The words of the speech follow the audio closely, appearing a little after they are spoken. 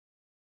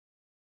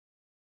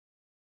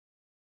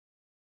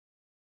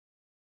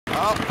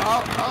Oh.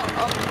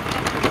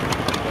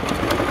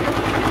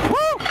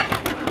 Woo!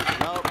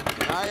 Nope,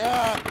 not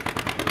yet.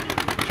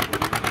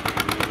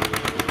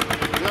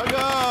 She'll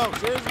go.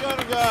 She's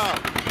gonna go.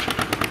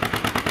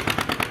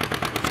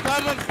 It's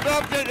 'cause it's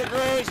 50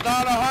 degrees,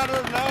 not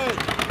 108.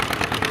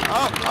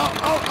 Oh.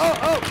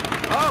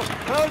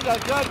 Who's a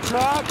good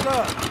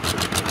tractor?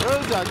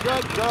 Who's a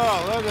good girl?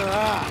 Look at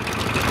that.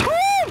 Woo!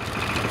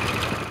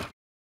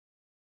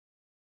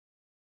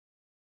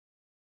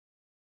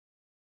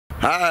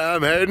 Hi,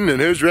 I'm Hadan, and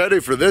who's ready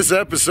for this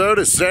episode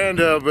of Sand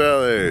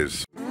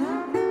Hillbillies?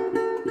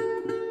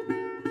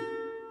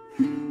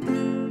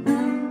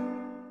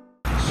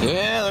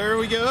 Yeah, there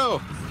we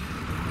go.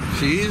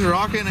 She's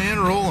rocking and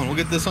rolling. We'll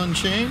get this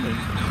unchained and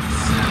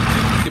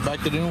get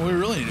back to doing what we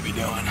really need to be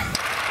doing.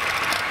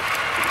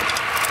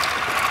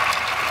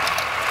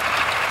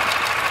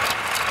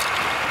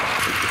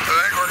 I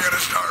think we're going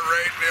to start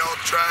rating the old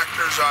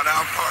tractors on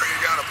how far you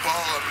got to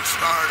pull them to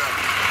start them.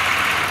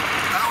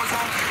 That was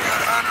only a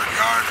good 100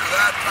 yards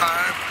that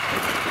time.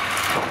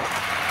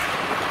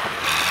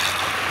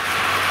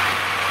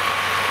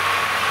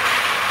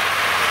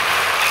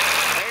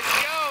 There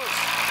she goes.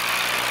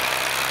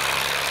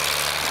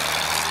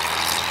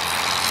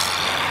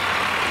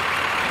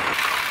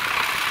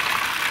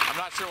 I'm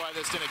not sure why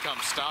this didn't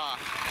come stock.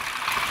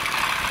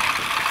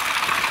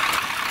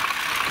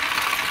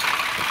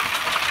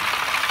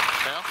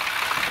 Well,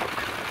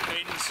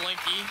 Hadan,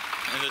 Slinky,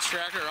 and this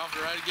tractor are off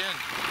to ride again.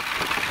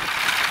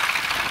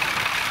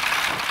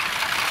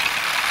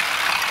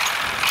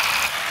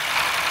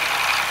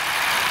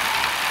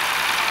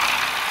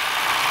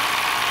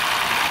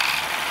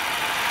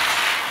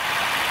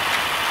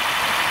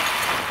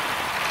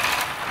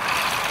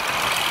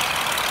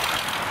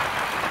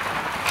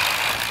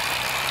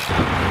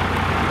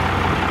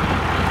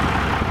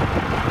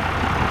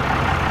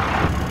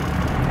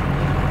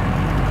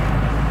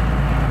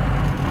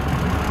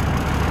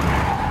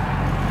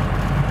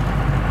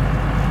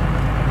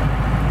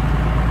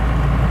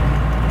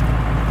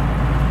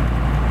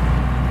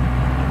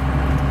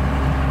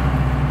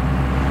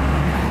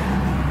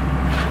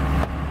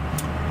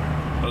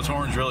 Those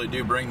horns really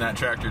do bring that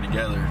tractor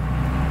together.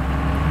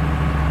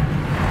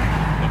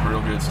 Look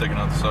real good sticking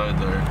out the side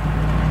there.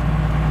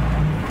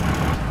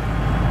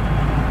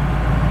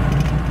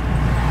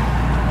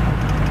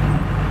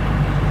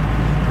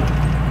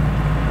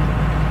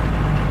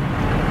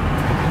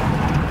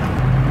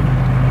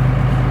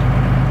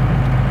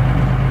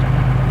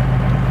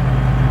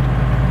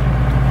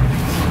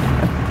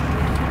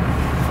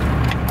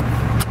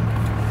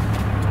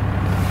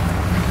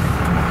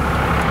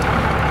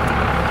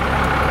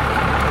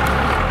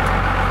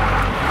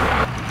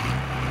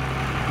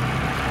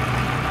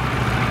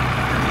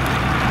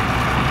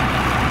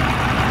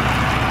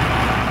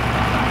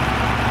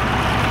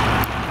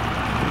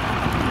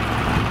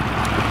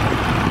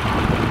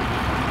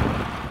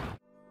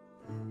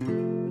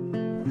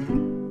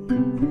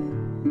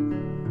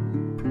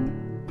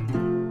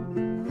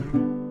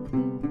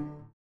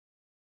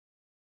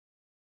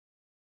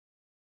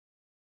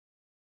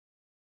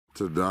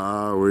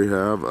 Ta-da, we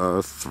have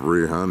a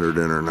 300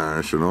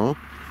 International.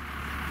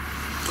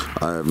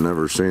 I have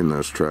never seen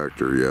this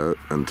tractor yet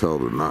until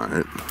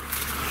tonight.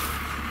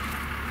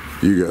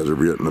 You guys are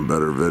getting a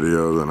better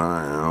video than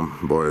I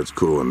am. Boy, it's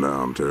cooling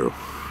down too.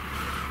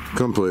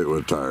 Complete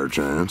with tire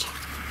chains.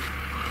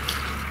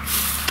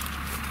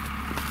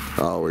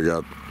 Oh, we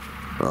got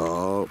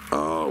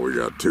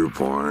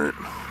 2-point.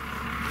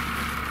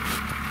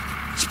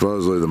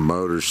 Supposedly the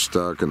motor's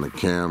stuck and the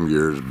cam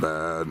gear's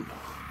bad.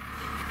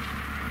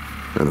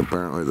 And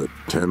apparently the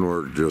tin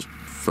work just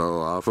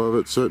fell off of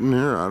it sitting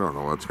here. I don't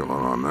know what's going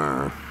on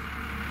there.